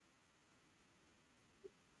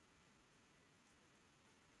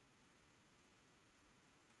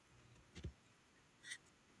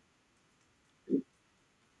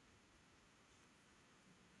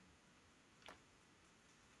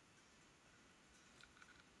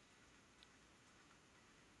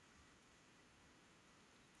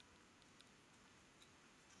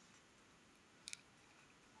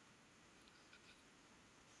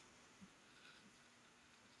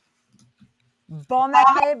Bon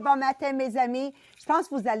matin, mes amis. Je pense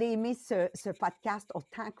que vous allez aimer ce podcast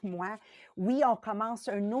autant que moi. Oui, on commence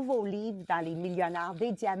un nouveau livre dans Les Millionnaires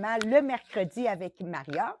des Diamants le mercredi avec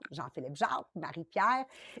Maria, Jean-Philippe Jacques, Marie-Pierre,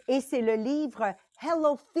 et c'est le livre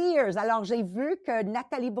Hello Fears. Alors, j'ai vu que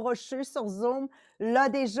Nathalie Brochu sur Zoom l'a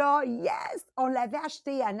déjà. Yes! On l'avait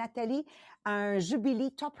acheté à Nathalie, un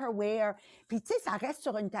Jubilee Tupperware. Puis, tu sais, ça reste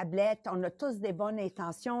sur une tablette. On a tous des bonnes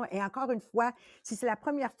intentions. Et encore une fois, si c'est la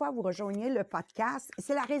première fois que vous rejoignez le podcast,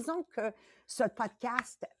 c'est la raison que ce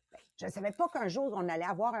podcast, je ne savais pas qu'un jour on allait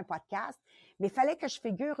avoir un podcast, mais il fallait que je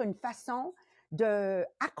figure une façon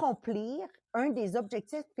d'accomplir un des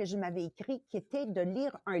objectifs que je m'avais écrit, qui était de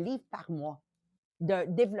lire un livre par mois de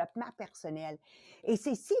développement personnel. Et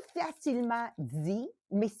c'est si facilement dit,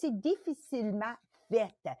 mais c'est difficilement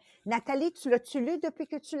fait. Nathalie, tu l'as-tu lu depuis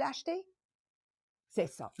que tu l'as acheté? C'est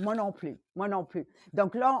ça. Moi non plus. Moi non plus.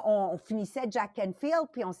 Donc là, on finissait Jack Canfield,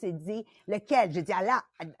 puis on s'est dit, lequel? J'ai dit, ah là,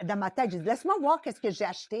 dans ma tête, j'ai dit, laisse-moi voir qu'est-ce que j'ai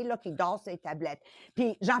acheté, là, qui dort sur les tablettes.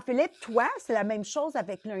 Puis Jean-Philippe, toi, c'est la même chose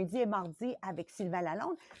avec lundi et mardi avec Sylvain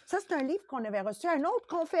Lalonde. Ça, c'est un livre qu'on avait reçu à une autre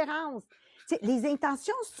conférence. Tu sais, les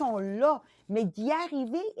intentions sont là, mais d'y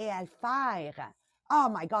arriver et à le faire. Oh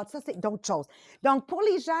my God, ça, c'est d'autres choses. Donc, pour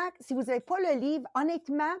les gens, si vous n'avez pas le livre,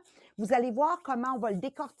 honnêtement, vous allez voir comment on va le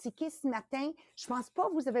décortiquer ce matin. Je ne pense pas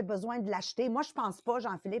que vous avez besoin de l'acheter. Moi, je ne pense pas,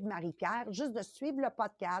 Jean-Philippe, Marie-Pierre, juste de suivre le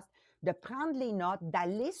podcast, de prendre les notes,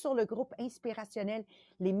 d'aller sur le groupe inspirationnel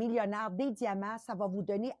Les Millionnaires des Diamants. Ça va vous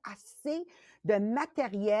donner assez de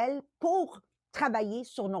matériel pour travailler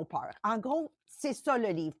sur nos peurs. En gros, c'est ça le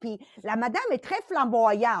livre. Puis la madame est très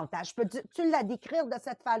flamboyante. Hein? Je peux-tu la décrire de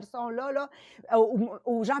cette façon-là? Là?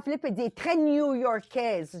 Où Jean-Philippe dit très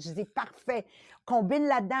new-yorkaise. Je dis parfait. Combine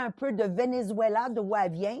là-dedans un peu de Venezuela, d'où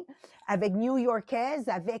elle vient, avec new-yorkaise,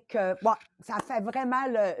 avec... bon, ça fait vraiment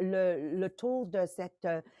le tour de cette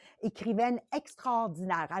écrivaine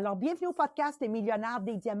extraordinaire. Alors, bienvenue au podcast Les Millionnaires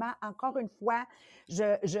des Diamants. Encore une fois,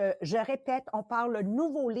 je répète, on parle le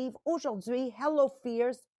nouveau livre aujourd'hui, Hello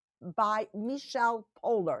Fears by Michelle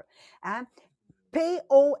Poler. Hein?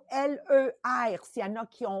 P-O-L-E-R. S'il y en a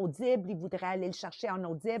qui ont Audible, ils voudraient aller le chercher en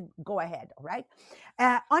Audible, go ahead, all right?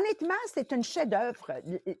 Honnêtement, c'est un chef-d'œuvre,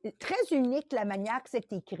 très unique la manière que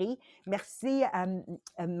c'est écrit. Merci à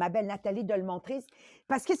ma belle Nathalie de le montrer,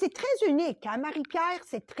 parce que c'est très unique. Hein? Marie-Pierre,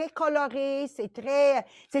 c'est très coloré, c'est très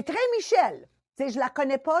Michel. Tu sais, je la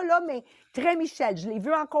connais pas, là, mais très Michel. Je l'ai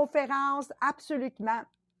vu en conférence, absolument.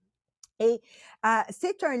 Et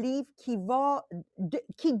c'est un livre qui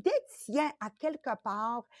détient à quelque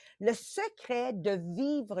part le secret de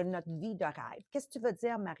vivre notre vie de rêve. Qu'est-ce que tu veux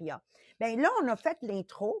dire, Maria? Bien, là, on a fait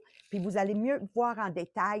l'intro, puis vous allez mieux voir en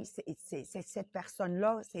détail, c'est cette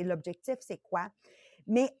personne-là, c'est l'objectif, c'est quoi?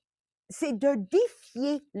 Mais c'est de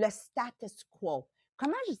défier le status quo.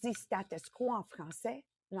 Comment je dis status quo en français,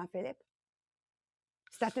 Jean-Philippe?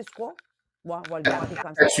 Status quo? Ouais, on va le garder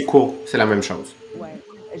comme ça. Statu quo, c'est la même chose. Oui.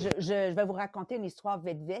 Je vais vous raconter une histoire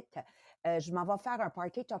vite. Je m'en vais faire un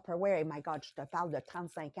party Tupperware. Et my God, je te parle de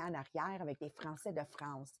 35 ans en arrière avec des Français de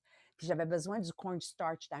France. Puis j'avais besoin du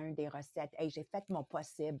cornstarch dans une des recettes. Hey, j'ai fait mon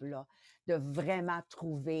possible là, de vraiment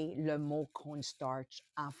trouver le mot cornstarch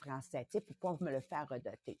en français, tu sais, pour pas me le faire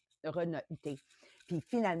renoter. Puis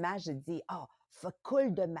finalement, j'ai dit,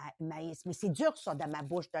 cool de maïs. Mais c'est dur, ça, dans ma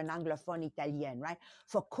bouche d'un anglophone italienne, right?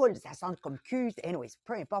 Cool, ça sonne comme cul. Anyways,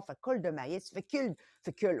 peu importe, cool de maïs. Fécule.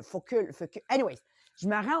 Anyways, je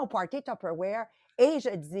me rends au party Tupperware et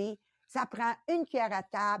je dis, ça prend une cuillère à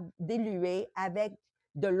table diluée avec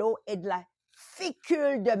de l'eau et de la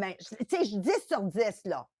fécule de maïs. Tu sais, 10 sur 10,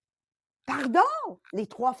 là. Pardon? Les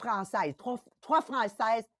trois Françaises. Trois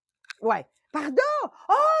Françaises. Ouais. Pardon?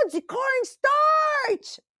 Oh, du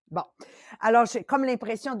cornstarch! Bon, alors j'ai comme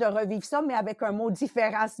l'impression de revivre ça, mais avec un mot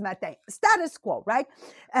différent ce matin. Status quo, right?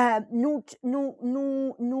 Nous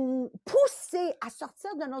pousser à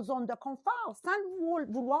sortir de notre zone de confort sans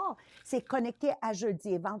le vouloir, c'est connecté à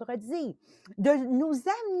jeudi et vendredi. De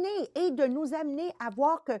nous amener à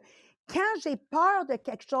voir que quand j'ai peur de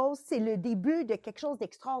quelque chose, c'est le début de quelque chose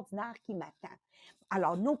d'extraordinaire qui m'attend.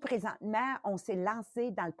 Alors, nous, présentement, on s'est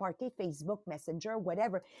lancé dans le party Facebook, Messenger,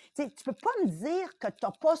 whatever. Tu sais, tu peux pas me dire que tu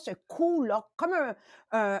n'as pas ce coup-là, comme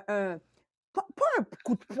pas un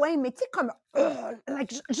coup de poing, mais tu sais, comme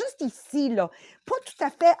juste ici, là. Pas tout à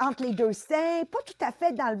fait entre les deux seins, pas tout à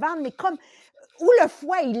fait dans le ventre, mais comme où le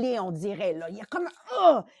foie, il est, on dirait, là. Il y a comme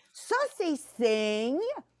ça, c'est signe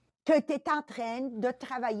que tu es en train de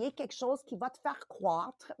travailler quelque chose qui va te faire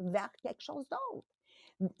croître vers quelque chose d'autre.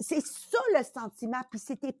 C'est ça le sentiment. Puis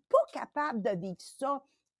si tu n'es pas capable de vivre ça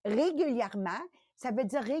régulièrement, ça veut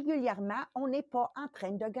dire régulièrement, on n'est pas en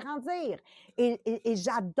train de grandir. Et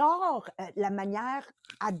j'adore la manière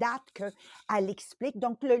à date qu'elle explique.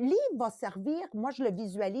 Donc, le livre va servir, moi, je le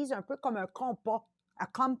visualise un peu comme un compas, un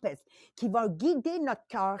compass, qui va guider notre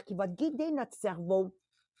cœur, qui va guider notre cerveau,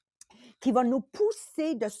 qui va nous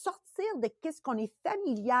pousser de sortir de ce qu'on est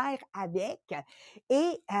familière avec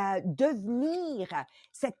et devenir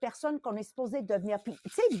cette personne qu'on est supposé devenir. Puis, tu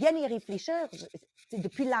sais, bien y réfléchir,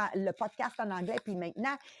 depuis le podcast en anglais, puis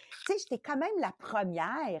maintenant, tu sais, j'étais quand même la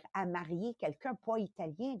première à marier quelqu'un pas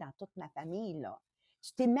italien dans toute ma famille, là.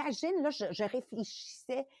 Tu t'imagines, là, je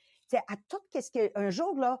réfléchissais, tu sais, à tout qu'est-ce que... Un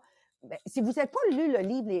jour, là, si vous n'avez pas lu le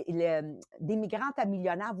livre des migrantes à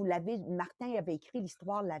millionnaires, vous l'avez, Martin avait écrit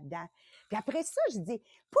l'histoire là-dedans. Puis après ça, je dis,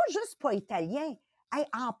 pas juste pas italien, hey,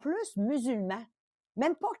 en plus musulman,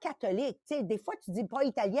 même pas catholique. Tu sais, des fois, tu dis pas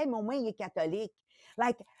italien, mais au moins il est catholique.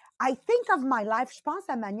 Like, I think of my life, je pense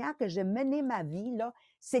à la manière que j'ai mené ma vie, là,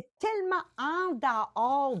 c'est tellement en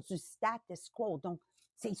dehors du status quo. Donc,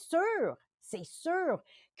 c'est sûr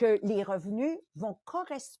que les revenus vont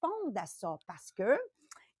correspondre à ça parce que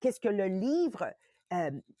qu'est-ce que le livre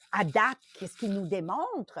à date, qu'est-ce qu'il nous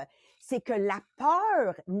démontre? C'est que la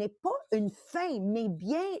peur n'est pas une fin, mais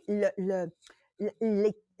bien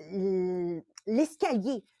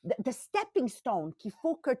l'escalier, the stepping stone qu'il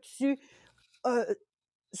faut que tu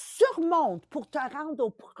surmontes pour te rendre au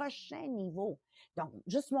prochain niveau. Donc,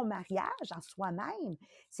 juste mon mariage en soi-même,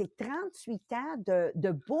 c'est 38 ans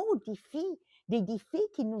de beaux défis, des défis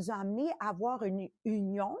qui nous ont amenés à avoir une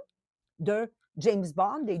union de James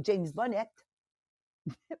Bond et James Bonnet.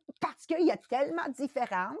 Parce qu'il y a tellement de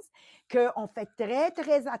différences qu'on fait très,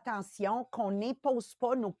 très attention qu'on n'impose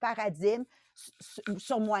pas nos paradigmes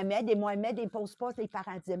sur Mohamed et Mohamed n'impose pas les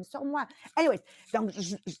paradigmes sur moi. Anyway, donc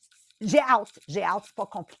j'ai hâte, c'est pas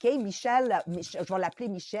compliqué. Michel, je vais l'appeler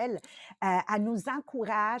Michel, elle nous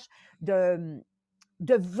encourage de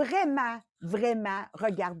vraiment, vraiment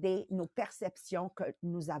regarder nos perceptions que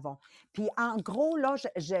nous avons. Puis en gros, là,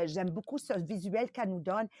 j'aime beaucoup ce visuel qu'elle nous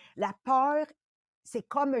donne. La peur, c'est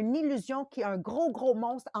comme une illusion qu'il y a un gros, gros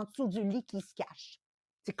monstre en dessous du lit qui se cache.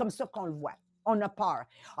 C'est comme ça qu'on le voit. On a peur.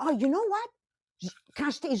 Oh, you know what? Quand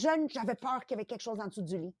j'étais jeune, j'avais peur qu'il y avait quelque chose en dessous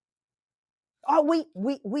du lit. Ah oui,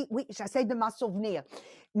 j'essaie de m'en souvenir.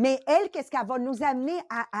 Mais elle, qu'est-ce qu'elle va nous amener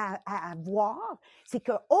à voir? C'est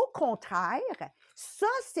qu'au contraire, ça,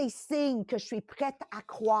 c'est signe que je suis prête à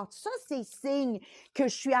croître. Ça, c'est signe que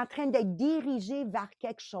je suis en train d'être dirigée vers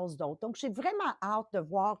quelque chose d'autre. Donc, j'ai vraiment hâte de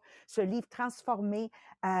voir ce livre transformer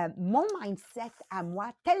mon mindset à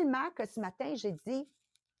moi, tellement que ce matin, j'ai dit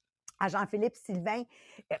à Jean-Philippe Sylvain,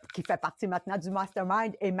 qui fait partie maintenant du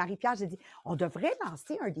Mastermind, et Marie-Pierre, j'ai dit, on devrait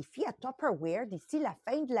lancer un défi à Tupperware d'ici la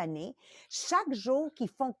fin de l'année. Chaque jour qu'ils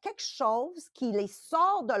font quelque chose qui les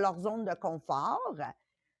sort de leur zone de confort,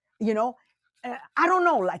 you know, I don't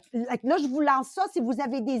know, like, là, je vous lance ça. Si vous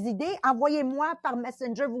avez des idées, envoyez-moi par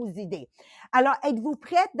Messenger vos idées. Alors, êtes-vous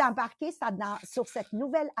prête d'embarquer sur cette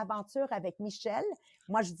nouvelle aventure avec Michel?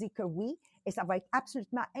 Moi, je dis que oui, et ça va être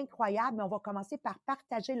absolument incroyable, mais on va commencer par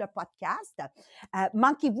partager le podcast.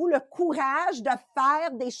 Manquez-vous le courage de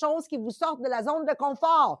faire des choses qui vous sortent de la zone de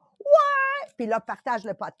confort? Ouais! Puis là, partage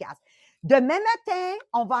le podcast. Demain matin,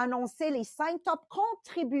 on va annoncer les 5 top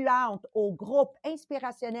contribuantes au groupe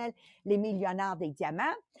inspirationnel Les Millionnaires des Diamants.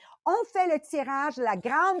 On fait le tirage, la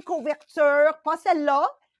grande couverture, pas celle-là,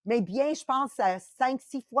 mais bien, je pense,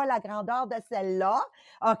 5-6 fois la grandeur de celle-là.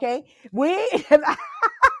 OK? Oui!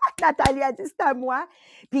 Nathalie a dit, c'est à moi.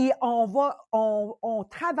 Puis on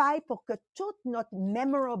travaille pour que toute notre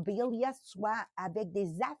memorabilia soit avec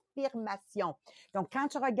des affirmations. Donc, quand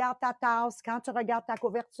tu regardes ta tasse, quand tu regardes ta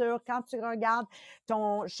couverture, quand tu regardes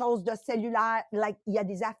ton chose de cellulaire, il y a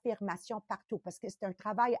des affirmations partout parce que c'est un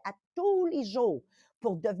travail à tous les jours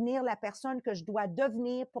pour devenir la personne que je dois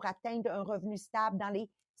devenir pour atteindre un revenu stable dans les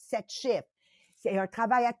 7 chiffres. C'est un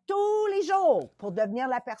travail à tous les jours pour devenir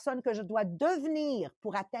la personne que je dois devenir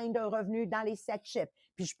pour atteindre un revenu dans les 7 chiffres.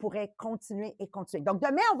 Puis je pourrais continuer et continuer. Donc,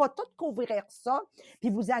 demain, on va tout couvrir ça, puis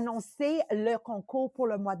vous annoncer le concours pour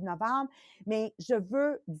le mois de novembre. Mais je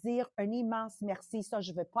veux dire un immense merci. Ça,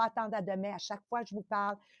 je ne veux pas attendre à demain. À chaque fois que je vous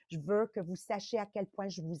parle, je veux que vous sachiez à quel point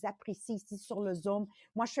je vous apprécie ici sur le Zoom.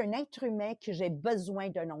 Moi, je suis un être humain que j'ai besoin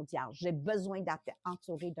d'un audience. J'ai besoin d'être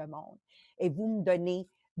entouré de monde. Et vous me donnez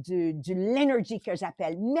de l'énergie que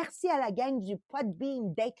j'appelle. Merci à la gang du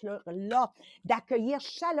Podbean d'être là, d'accueillir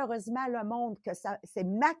chaleureusement le monde, que c'est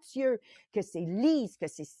Mathieu, que c'est Lise, que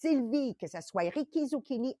c'est Sylvie, que ce soit Ricky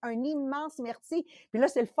Zucchini. Un immense merci. Puis là,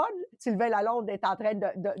 c'est le fun, Sylvain Lalonde est en train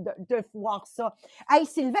de voir ça. Hey,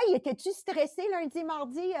 Sylvain, étais-tu stressé lundi,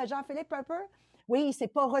 mardi, Jean-Philippe, un peu? Oui, il ne s'est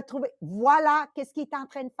pas retrouvé. Voilà, qu'est-ce qu'il est en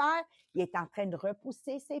train de faire? Il est en train de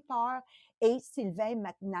repousser ses peurs. Et Sylvain,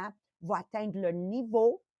 maintenant, va atteindre le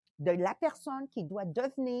niveau de la personne qui doit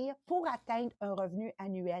devenir pour atteindre un revenu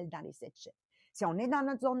annuel dans les 7 chiffres. Si on est dans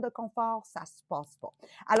notre zone de confort, ça ne se passe pas.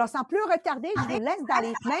 Alors, sans plus retarder, je vous laisse dans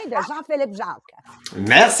les mains de Jean-Philippe Jacques.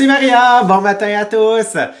 Merci Maria, bon matin à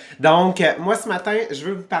tous. Donc, moi ce matin, je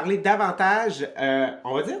veux vous parler davantage,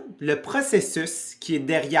 on va dire, le processus qui est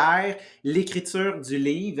derrière l'écriture du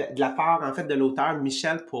livre de la part en fait de l'auteur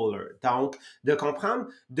Michel Poller. Donc, de comprendre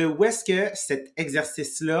de où est-ce que cet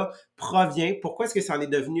exercice-là provient, pourquoi est-ce que ça en est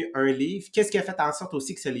devenu un livre, qu'est-ce qui a fait en sorte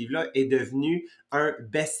aussi que ce livre-là est devenu un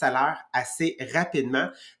best-seller assez rapidement.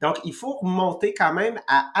 Donc, il faut remonter quand même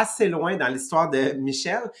à assez loin dans l'histoire de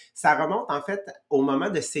Michel. Ça remonte en fait au moment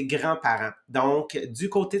de ses grands-parents. Donc, du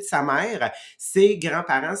côté de sa mère, ses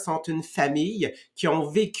grands-parents sont une famille qui ont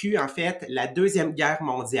vécu en fait la Deuxième Guerre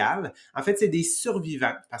mondiale. En fait, c'est des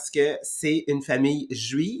survivants parce que c'est une famille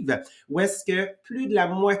juive où est-ce que plus de la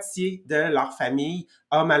moitié de leur famille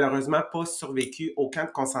a malheureusement pas survécu au camp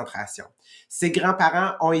de concentration. Ses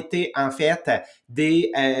grands-parents ont été en fait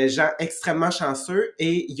des gens extrêmement chanceux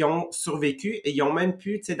et ils ont survécu et ils ont même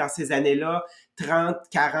pu, tu sais, dans ces années-là, 30,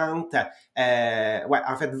 40,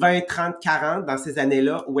 en fait 20, 30, 40 dans ces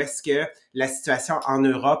années-là où est-ce que la situation en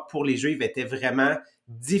Europe pour les Juifs était vraiment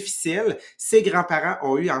difficile. Ses grands-parents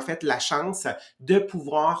ont eu en fait la chance de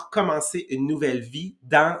pouvoir commencer une nouvelle vie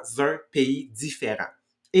dans un pays différent.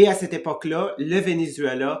 Et à cette époque-là, le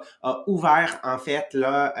Venezuela a ouvert en fait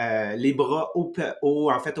là les bras au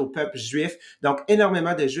peuple juif. Donc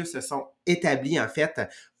énormément de Juifs se sont établis en fait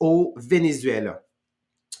au Venezuela.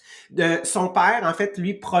 Son père, en fait,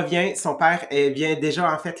 son père vient déjà,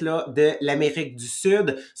 en fait, là, de l'Amérique du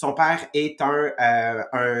Sud. Son père est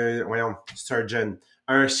surgeon,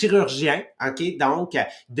 un chirurgien, OK, donc,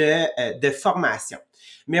 de formation.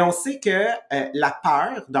 Mais on sait que la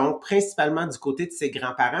peur, donc principalement du côté de ses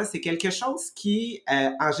grands-parents, c'est quelque chose qui,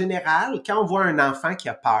 en général, quand on voit un enfant qui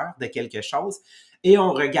a peur de quelque chose, et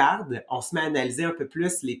on regarde, on se met à analyser un peu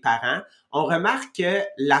plus les parents, on remarque que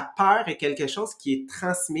la peur est quelque chose qui est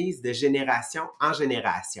transmise de génération en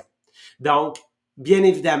génération. Donc, bien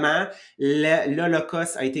évidemment,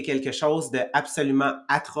 l'Holocauste a été quelque chose d'absolument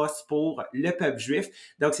atroce pour le peuple juif.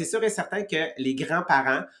 Donc, c'est sûr et certain que les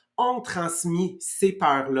grands-parents ont transmis ces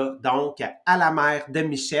peurs-là, donc, à la mère de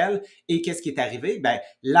Michel. Et qu'est-ce qui est arrivé? Ben,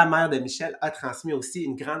 la mère de Michel a transmis aussi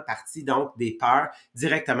une grande partie, donc, des peurs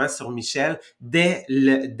directement sur Michel dès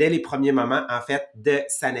les premiers moments, en fait, de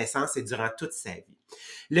sa naissance et durant toute sa vie.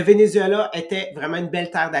 Le Venezuela était vraiment une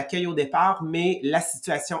belle terre d'accueil au départ, mais la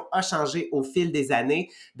situation a changé au fil des années.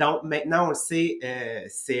 Donc maintenant, on le sait,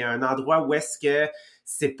 c'est un endroit où est-ce que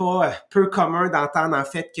c'est pas peu commun d'entendre en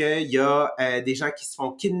fait qu'il y a des gens qui se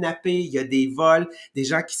font kidnapper, il y a des vols, des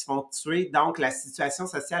gens qui se font tuer. Donc la situation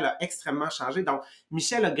sociale a extrêmement changé. Donc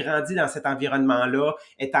Michel a grandi dans cet environnement-là,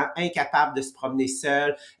 étant incapable de se promener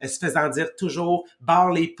seul, se faisant dire toujours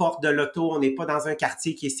barre les portes de l'auto, on n'est pas dans un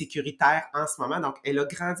quartier qui est sécuritaire en ce moment. Donc elle a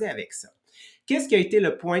grandi avec ça. Qu'est-ce qui a été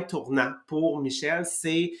le point tournant pour Michel?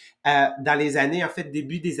 C'est dans les années, en fait,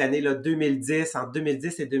 début des années là, 2010, entre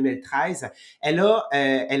 2010 et 2013,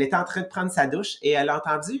 elle était en train de prendre sa douche et elle a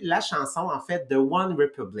entendu la chanson, en fait, de One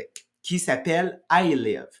Republic qui s'appelle I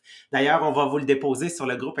Live. D'ailleurs, on va vous le déposer sur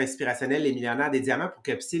le groupe inspirationnel Les Millionnaires des Diamants pour que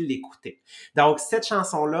vous puissiez l'écouter. Donc, cette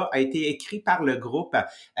chanson-là a été écrite par le groupe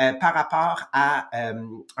par rapport à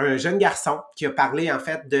un jeune garçon qui a parlé en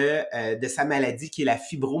fait de sa maladie qui est la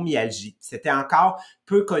fibromyalgie. C'était encore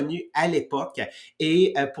peu connu à l'époque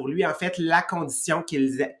et pour lui en fait la condition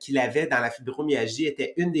qu'il avait dans la fibromyalgie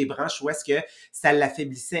était une des branches où est-ce que ça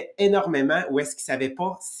l'affaiblissait énormément, où est-ce qu'il savait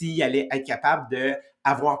pas s'il allait être capable de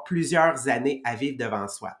avoir plusieurs années à vivre devant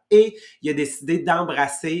soi. Et il a décidé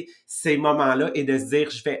d'embrasser ces moments-là et de se dire,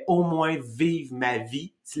 je vais au moins vivre ma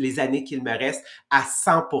vie, les années qu'il me reste, à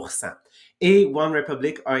 100%. Et One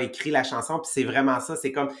Republic a écrit la chanson, puis c'est vraiment ça,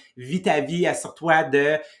 c'est comme « Vis ta vie, assure-toi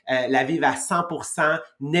de la vivre à 100%,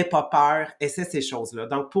 n'aie pas peur », essaie ces choses-là.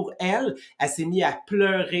 Donc pour elle, elle s'est mise à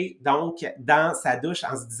pleurer donc dans sa douche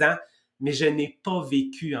en se disant mais je n'ai pas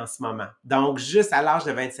vécu en ce moment. Donc, juste à l'âge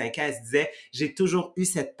de 25 ans, elle se disait, j'ai toujours eu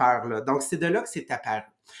cette peur-là. Donc, c'est de là que c'est apparu.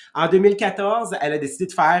 En 2014, elle a décidé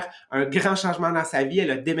de faire un grand changement dans sa vie.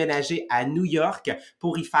 Elle a déménagé à New York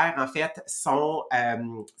pour y faire, en fait,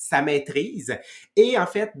 sa maîtrise. Et, en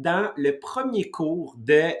fait, dans le premier cours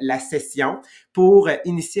de la session, pour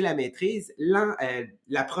initier la maîtrise,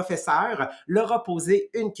 la professeure leur a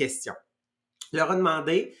posé une question. Leur a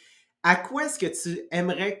demandé, à quoi est-ce que tu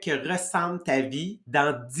aimerais que ressemble ta vie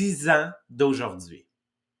dans 10 ans d'aujourd'hui?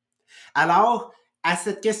 Alors, À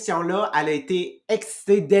cette question-là, elle a été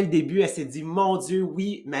excitée dès le début. Elle s'est dit, mon Dieu,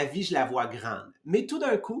 oui, ma vie, je la vois grande. Mais tout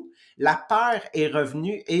d'un coup, la peur est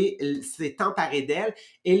revenue et s'est emparée d'elle.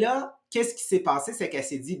 Et là, qu'est-ce qui s'est passé? C'est qu'elle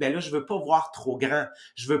s'est dit, ben là, je veux pas voir trop grand.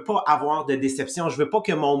 Je veux pas avoir de déception. Je veux pas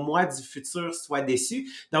que mon moi du futur soit déçu.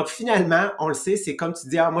 Donc, finalement, on le sait, c'est comme tu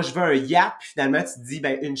dis, ah, moi, je veux un yacht. Puis finalement, tu te dis,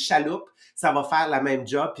 ben, une chaloupe, ça va faire la même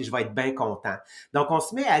job, puis je vais être bien content. Donc, on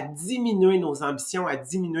se met à diminuer nos ambitions, à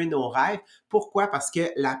diminuer nos rêves. Pourquoi? Parce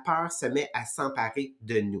que la peur se met à s'emparer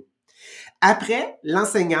de nous. Après,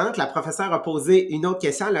 l'enseignante, la professeure a posé une autre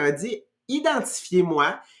question. Elle a dit,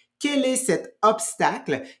 identifiez-moi quel est cet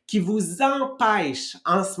obstacle qui vous empêche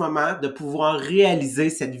en ce moment de pouvoir réaliser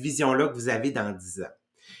cette vision-là que vous avez dans 10 ans.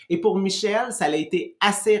 Et pour Michel, ça a été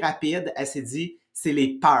assez rapide. Elle s'est dit, c'est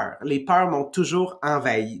les peurs. Les peurs m'ont toujours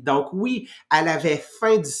envahi. Donc oui, elle avait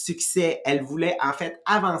faim du succès. Elle voulait en fait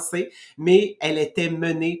avancer, mais elle était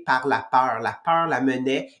menée par la peur. La peur la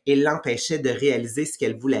menait et l'empêchait de réaliser ce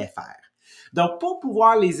qu'elle voulait faire. Donc, pour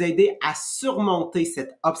pouvoir les aider à surmonter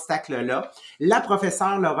cet obstacle-là, la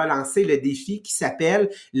professeure leur a lancé le défi qui s'appelle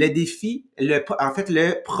le défi,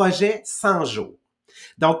 le projet 100 jours.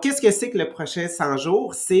 Donc, qu'est-ce que c'est que le projet 100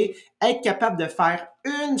 jours? C'est être capable de faire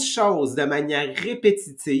une chose de manière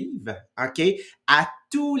répétitive, OK, à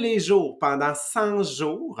tous les jours pendant 100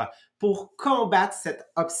 jours pour combattre cet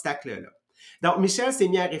obstacle-là. Donc, Michel s'est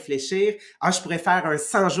mis à réfléchir, ah, je pourrais faire un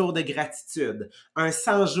 100 jours de gratitude, un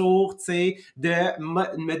 100 jours, tu sais, de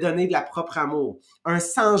me donner de la propre amour, un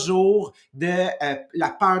 100 jours de la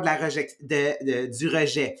peur de du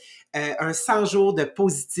rejet, un 100 jours de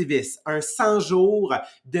positivisme, un 100 jours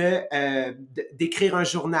d'écrire un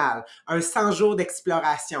journal, un 100 jours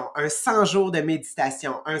d'exploration, un 100 jours de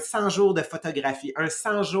méditation, un 100 jours de photographie, un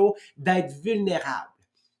 100 jours d'être vulnérable.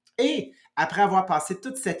 Et après avoir passé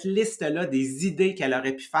toute cette liste-là des idées qu'elle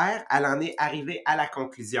aurait pu faire, elle en est arrivée à la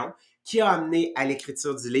conclusion qui a amené à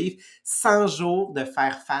l'écriture du livre 100 jours de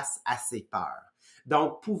faire face à ses peurs.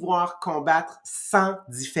 Donc, pouvoir combattre 100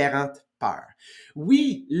 différentes peurs.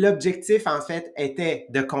 Oui, l'objectif, en fait, était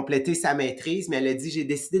de compléter sa maîtrise, mais elle a dit, j'ai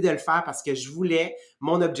décidé de le faire parce que je voulais,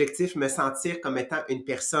 mon objectif, me sentir comme étant une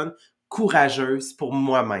personne courageuse pour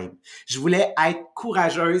moi-même. Je voulais être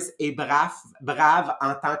courageuse et brave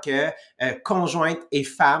en tant que conjointe et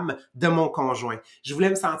femme de mon conjoint. Je voulais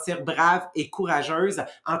me sentir brave et courageuse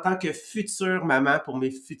en tant que future maman pour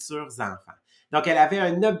mes futurs enfants. Donc, elle avait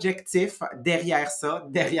un objectif derrière ça,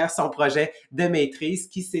 derrière son projet de maîtrise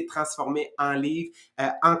qui s'est transformé en livre,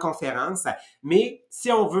 en conférence. Mais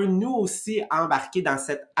si on veut nous aussi embarquer dans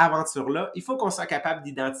cette aventure-là, il faut qu'on soit capable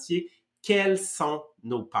d'identifier quelles sont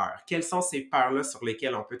nos peurs? Quelles sont ces peurs-là sur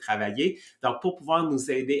lesquelles on peut travailler? Donc, pour pouvoir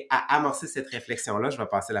nous aider à amorcer cette réflexion-là, je vais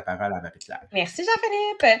passer la parole à Marie-Claire. Merci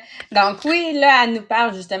Jean-Philippe. Donc oui, là, elle nous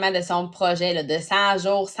parle justement de son projet là, de 100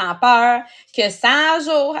 jours sans peur, que 100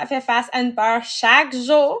 jours, elle fait face à une peur chaque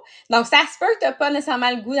jour. Donc, ça se peut que tu n'as pas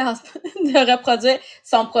nécessairement le goût de reproduire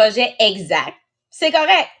son projet exact. C'est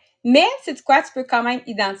correct. Mais, c'est quoi, tu peux quand même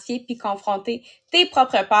identifier puis confronter tes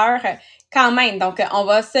propres peurs quand même. Donc, on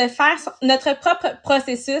va se faire notre propre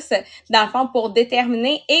processus, dans le fond, pour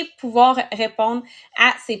déterminer et pouvoir répondre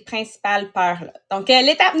à ces principales peurs-là. Donc,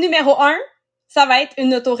 l'étape numéro 1, ça va être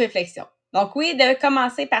une auto-réflexion. Donc, oui, de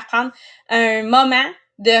commencer par prendre un moment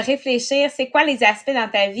de réfléchir, c'est quoi les aspects dans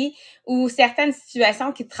ta vie ou certaines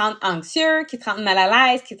situations qui te rendent anxieux, qui te rendent mal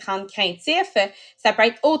à l'aise, qui te rendent craintif. Ça peut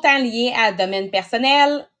être autant lié à domaine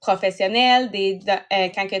personnel, professionnel,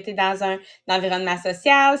 quand tu es dans un environnement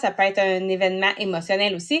social, ça peut être un événement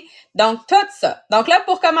émotionnel aussi. Donc, tout ça. Donc là,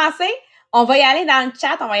 pour commencer, on va y aller dans le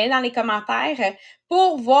chat, on va y aller dans les commentaires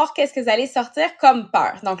pour voir qu'est-ce que vous allez sortir comme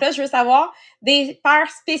peur. Donc là, je veux savoir des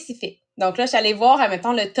peurs spécifiques. Donc là, je suis allée voir,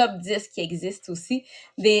 mettons, le top 10 qui existe aussi,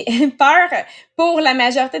 des peurs. Pour la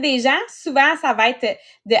majorité des gens, souvent, ça va être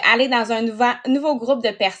d'aller dans un nouveau groupe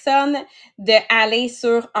de personnes, d'aller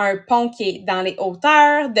sur un pont qui est dans les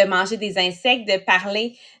hauteurs, de manger des insectes, de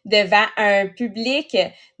parler devant un public,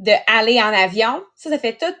 d'aller en avion. Ça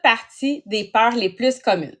fait toute partie des peurs les plus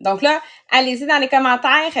communes. Donc là, allez-y dans les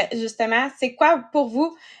commentaires, justement, c'est quoi pour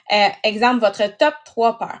vous, exemple, votre top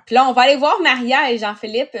 3 peurs. Puis là, on va aller voir Maria et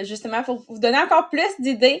Jean-Philippe, justement, pour vous donner encore plus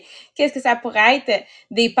d'idées, qu'est-ce que ça pourrait être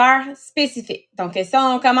des peurs spécifiques. Donc, si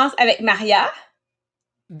on commence avec Maria.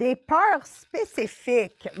 Des peurs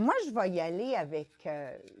spécifiques. Moi, je vais y aller avec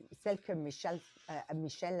celle que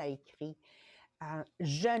Michel a écrite.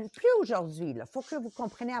 Jeune, plus aujourd'hui. Il faut que vous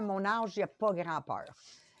compreniez, à mon âge, il n'y a pas grand peur.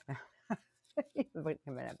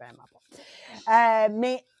 Vraiment pas.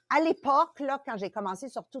 Mais à l'époque, là, quand j'ai commencé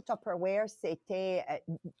sur tout Tupperware, c'était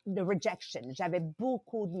the rejection. J'avais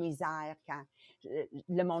beaucoup de misère quand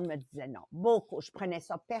le monde me disait non. Beaucoup. Je prenais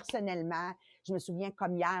ça personnellement. Je me souviens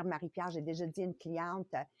comme hier, Marie-Pierre, j'ai déjà dit à une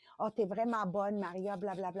cliente, « Oh, t'es vraiment bonne, Maria,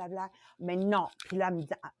 blablabla. Bla, bla, bla. » Mais non. Puis là, elle me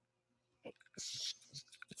dit,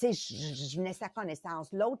 tu sais, je venais sa connaissance.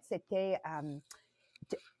 L'autre, c'était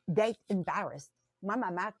d'être embarrassed. Moi,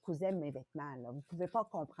 ma mère cousait mes vêtements. Là. Vous ne pouvez pas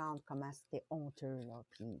comprendre comment c'était honteux. Là.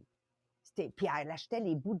 Puis elle achetait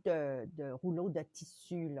les bouts de rouleaux de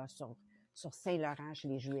tissu là, sur Saint-Laurent chez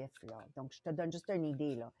les Juifs. Là. Donc, je te donne juste une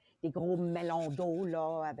idée. Là. Des gros melons d'eau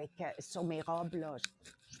là, avec, sur mes robes. Là.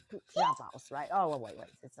 J'en passe, right? Ah, oui,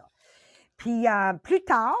 c'est ça. Puis, plus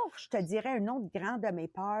tard, je te dirais, un autre grand de mes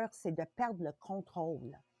peurs, c'est de perdre le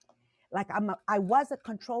contrôle. Like, I was a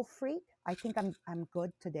control freak. I think I'm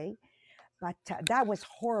good today. But that was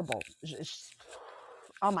horrible.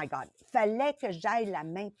 Oh my God. Fallait que j'aille la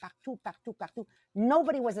main partout.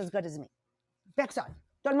 Nobody was as good as me. Personne.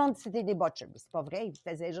 Tout le monde, c'était des butchers. Mais c'est pas vrai. Ils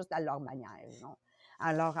faisaient juste à leur manière. Non?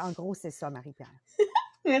 Alors, en gros, c'est ça, Marie-Pierre.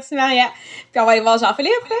 Merci, Maria. Puis on va aller voir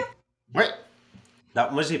Jean-Philippe, là. Oui.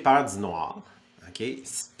 Donc, moi, j'ai peur du noir. OK?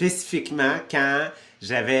 Spécifiquement quand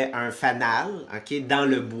j'avais un fanal, OK, dans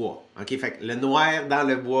le bois. OK? Fait que le noir dans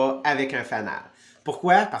le bois avec un fanal.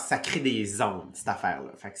 Pourquoi? Parce que ça crée des ondes, cette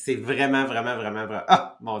affaire-là. Fait que c'est vraiment...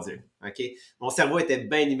 Ah, mon Dieu! OK? Mon cerveau était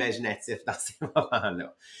bien imaginatif dans ces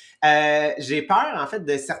moments-là. J'ai peur, en fait,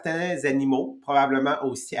 de certains animaux, probablement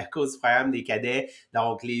aussi à cause du programme des cadets,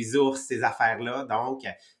 donc les ours, ces affaires-là. Donc,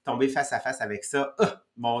 tomber face à face avec ça,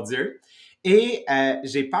 mon Dieu! Et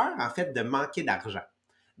j'ai peur, en fait, de manquer d'argent.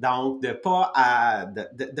 Donc, de pas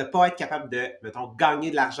être capable de, mettons,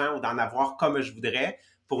 gagner de l'argent ou d'en avoir comme je voudrais.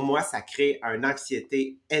 Pour moi, ça crée une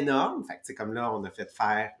anxiété énorme. Fait que, tu sais, comme là, on a refait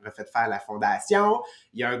faire la fondation.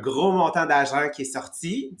 Il y a un gros montant d'argent qui est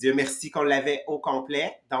sorti. Dieu merci qu'on l'avait au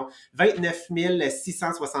complet. Donc, 29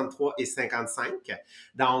 663,55.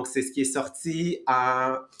 Donc, c'est ce qui est sorti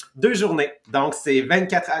en 2 journées. Donc, c'est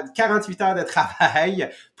 48 heures de travail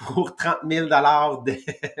pour 30 000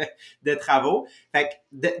 de travaux. Fait que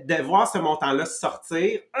de voir ce montant-là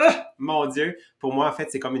sortir, mon Dieu, pour moi, en fait,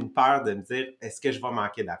 c'est comme une peur de me dire, est-ce que je vais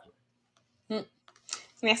manquer d'argent?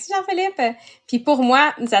 Merci, Jean-Philippe. Puis pour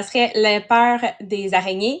moi, ça serait la peur des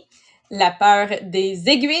araignées, la peur des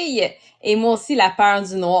aiguilles et moi aussi, la peur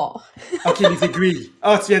du noir. OK, les aiguilles.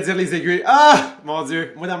 Ah, tu viens de dire les aiguilles. Ah, mon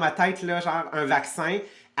Dieu. Moi, dans ma tête, là, genre un vaccin,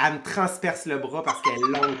 elle me transperce le bras parce qu'elle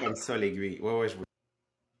est longue comme ça, l'aiguille. Ouais, je vous...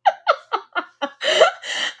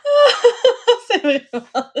 C'est vraiment...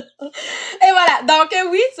 Et voilà. Donc,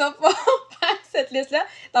 oui, tu vas pouvoir faire cette liste-là.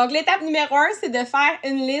 Donc, l'étape numéro 1, c'est de faire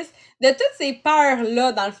une liste de toutes ces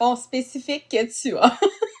peurs-là, dans le fond, spécifiques que tu as.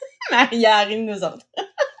 Maria arrive nous autres.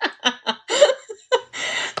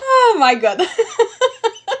 Oh my God.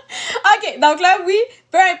 OK, donc là, oui,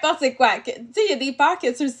 peu importe c'est quoi. Tu sais, il y a des peurs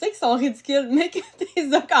que tu le sais qui sont ridicules, mais que tu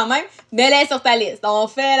les as quand même, mets-les sur ta liste. Donc, on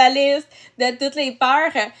fait la liste de toutes les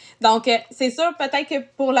peurs. Donc, c'est sûr, peut-être que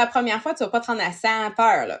pour la première fois, tu vas pas te rendre à 100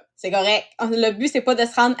 peurs, là. C'est correct. Le but, c'est pas de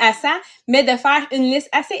se rendre à 100, mais de faire une liste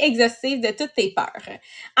assez exhaustive de toutes tes peurs.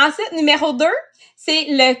 Ensuite, numéro 2, c'est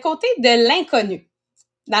le côté de l'inconnu.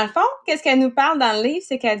 Dans le fond, qu'est-ce qu'elle nous parle dans le livre?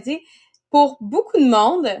 C'est qu'elle dit, pour beaucoup de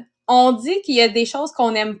monde, on dit qu'il y a des choses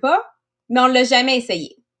qu'on n'aime pas, mais on l'a jamais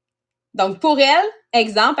essayé. Donc, pour elle,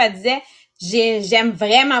 exemple, elle disait, j'aime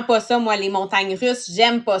vraiment pas ça, moi, les montagnes russes.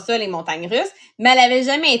 J'aime pas ça, les montagnes russes. Mais elle avait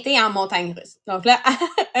jamais été en montagne russe. Donc là,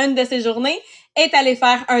 une de ses journées, est allée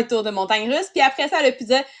faire un tour de montagne russe. Puis après ça, elle a pu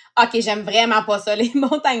dire, OK, j'aime vraiment pas ça, les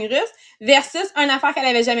montagnes russes. Versus une affaire qu'elle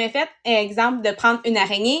avait jamais faite, exemple, de prendre une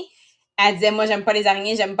araignée. Elle disait, moi, j'aime pas les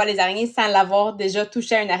araignées sans l'avoir déjà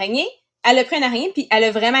touché à une araignée. Elle a pris une araignée, puis elle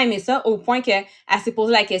a vraiment aimé ça au point qu'elle s'est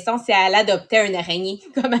posé la question si elle adoptait une araignée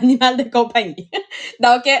comme animal de compagnie.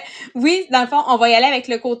 Donc, oui, dans le fond, on va y aller avec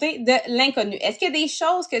le côté de l'inconnu. Est-ce qu'il y a des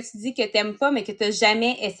choses que tu dis que t'aimes pas, mais que tu n'as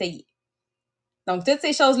jamais essayé? Donc, toutes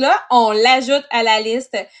ces choses-là, on l'ajoute à la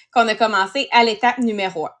liste qu'on a commencé à l'étape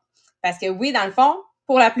numéro 1. Parce que oui, dans le fond,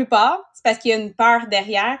 pour la plupart, c'est parce qu'il y a une peur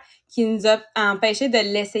derrière qui nous a empêché de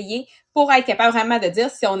l'essayer pour être capable vraiment de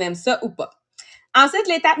dire si on aime ça ou pas. Ensuite,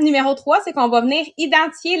 l'étape numéro 3, c'est qu'on va venir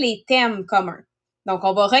identifier les thèmes communs. Donc,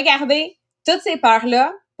 on va regarder toutes ces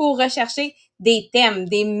peurs-là pour rechercher des thèmes,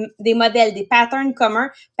 des modèles, des patterns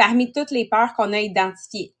communs parmi toutes les peurs qu'on a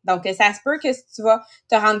identifiées. Donc, ça se peut que si tu vas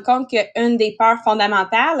te rendre compte qu'une des peurs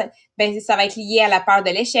fondamentales, ben ça va être lié à la peur de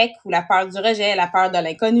l'échec ou la peur du rejet, la peur de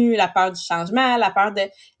l'inconnu, la peur du changement, la peur de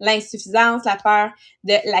l'insuffisance, la peur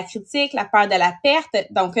de la critique, la peur de la perte.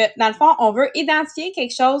 Donc, dans le fond, on veut identifier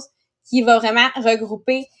quelque chose qui va vraiment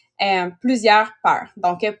regrouper plusieurs peurs.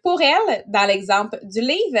 Donc, pour elle, dans l'exemple du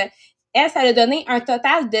livre, elle, ça lui a donné un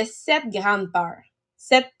total de 7 grandes peurs.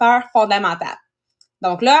 7 peurs fondamentales.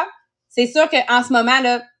 Donc là, c'est sûr qu'en ce moment,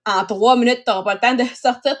 là, en 3 minutes, tu n'auras pas le temps de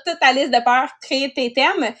sortir toute ta liste de peurs, créer tes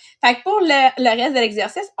thèmes. Fait que pour le reste de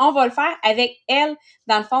l'exercice, on va le faire avec elle,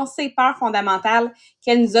 dans le fond, ses peurs fondamentales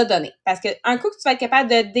qu'elle nous a données. Parce que un coup que tu vas être capable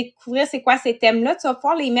de découvrir c'est quoi ces thèmes-là, tu vas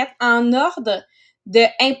pouvoir les mettre en ordre de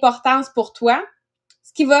importance pour toi,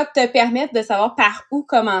 ce qui va te permettre de savoir par où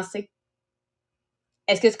commencer.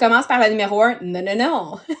 Est-ce que tu commences par le numéro 1? Non, non,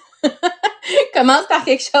 non! Commence par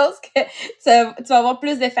quelque chose que tu vas avoir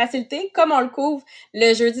plus de facilité, comme on le couvre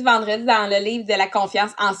le jeudi, vendredi dans le livre de la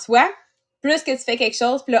confiance en soi. Plus que tu fais quelque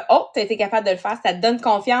chose, puis là, tu as été capable de le faire, ça te donne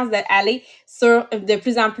confiance d'aller sur de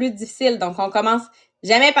plus en plus difficile. Donc, on commence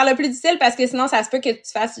jamais par le plus difficile parce que sinon, ça se peut que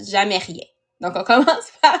tu fasses jamais rien. Donc, on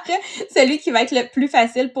commence par celui qui va être le plus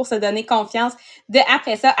facile pour se donner confiance de,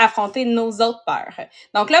 après ça, affronter nos autres peurs.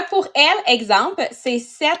 Donc là, pour elle, exemple, c'est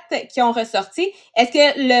 7 qui ont ressorti. Est-ce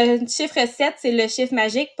que le chiffre 7, c'est le chiffre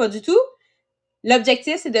magique? Pas du tout.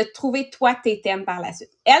 L'objectif, c'est de trouver, toi, tes thèmes par la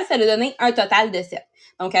suite. Elle, ça lui a donné un total de 7.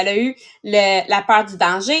 Donc, elle a eu la peur du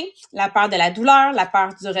danger, la peur de la douleur, la peur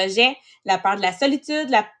du rejet, la peur de la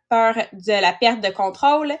solitude, la peur de la perte de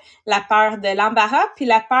contrôle, la peur de l'embarras, puis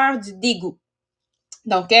la peur du dégoût.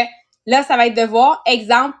 Donc, là, ça va être de voir,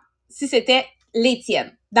 exemple, si c'était les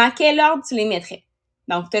tiennes. Dans quel ordre tu les mettrais?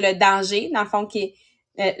 Donc, tu as le danger, dans le fond, qui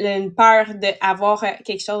est une peur d'avoir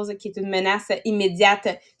quelque chose qui est une menace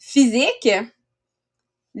immédiate physique.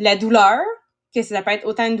 La douleur, que ça peut être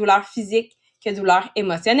autant une douleur physique que une douleur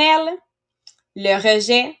émotionnelle. Le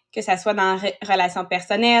rejet, que ça soit dans relations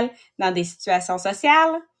personnelles, dans des situations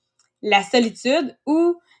sociales. La solitude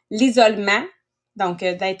ou l'isolement, donc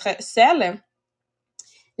d'être seul.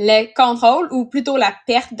 Le contrôle ou plutôt la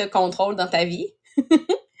perte de contrôle dans ta vie.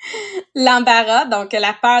 L'embarras, donc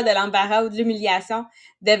la peur de l'embarras ou de l'humiliation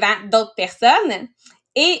devant d'autres personnes.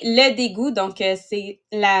 Et le dégoût, donc c'est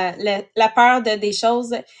la peur de des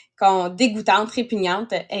choses dégoûtantes,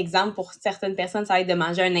 répugnantes. Exemple, pour certaines personnes, ça va être de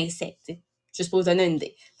manger un insecte. Juste pour vous donner une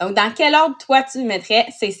idée. Donc, dans quel ordre, toi, tu mettrais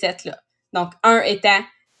ces 7-là? Donc, 1 étant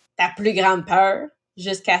ta plus grande peur,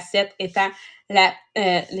 jusqu'à 7 étant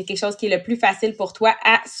quelque chose qui est le plus facile pour toi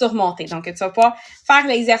à surmonter. Donc, tu vas pouvoir faire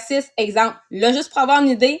l'exercice, exemple, là, juste pour avoir une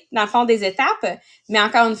idée, dans le fond, des étapes, mais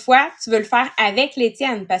encore une fois, tu veux le faire avec les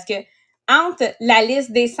tiennes, parce que entre la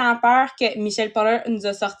liste des 100 peurs que Michelle Poller nous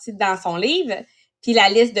a sorties dans son livre, puis la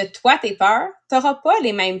liste de toi, tes peurs, tu n'auras pas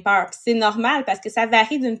les mêmes peurs. Puis c'est normal parce que ça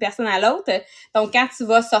varie d'une personne à l'autre. Donc, quand tu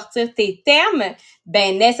vas sortir tes thèmes,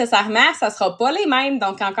 ben nécessairement, ça sera pas les mêmes.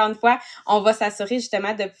 Donc, encore une fois, on va s'assurer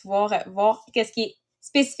justement de pouvoir voir qu'est-ce qui est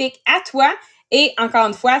spécifique à toi. Et encore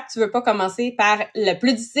une fois, tu veux pas commencer par le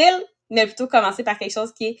plus difficile, mais plutôt commencer par quelque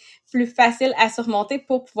chose qui est plus facile à surmonter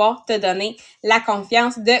pour pouvoir te donner la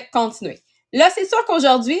confiance de continuer. Là, c'est sûr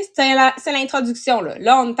qu'aujourd'hui, c'est l'introduction.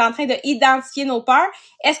 Là, on est en train d'identifier nos peurs.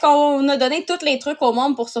 Est-ce qu'on a donné tous les trucs au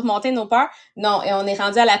monde pour surmonter nos peurs? Non, et on est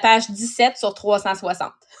rendu à la page 17 sur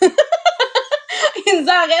 360. Il nous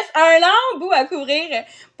en reste un long bout à couvrir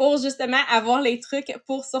pour justement avoir les trucs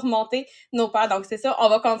pour surmonter nos peurs. Donc, c'est ça, on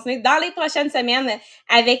va continuer dans les prochaines semaines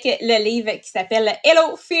avec le livre qui s'appelle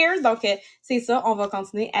Hello Fear. Donc, c'est ça, on va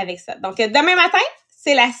continuer avec ça. Donc, demain matin,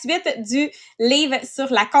 c'est la suite du livre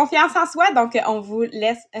sur la confiance en soi. Donc, on vous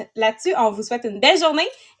laisse là-dessus. On vous souhaite une belle journée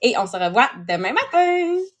et on se revoit demain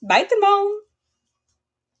matin. Bye tout le monde!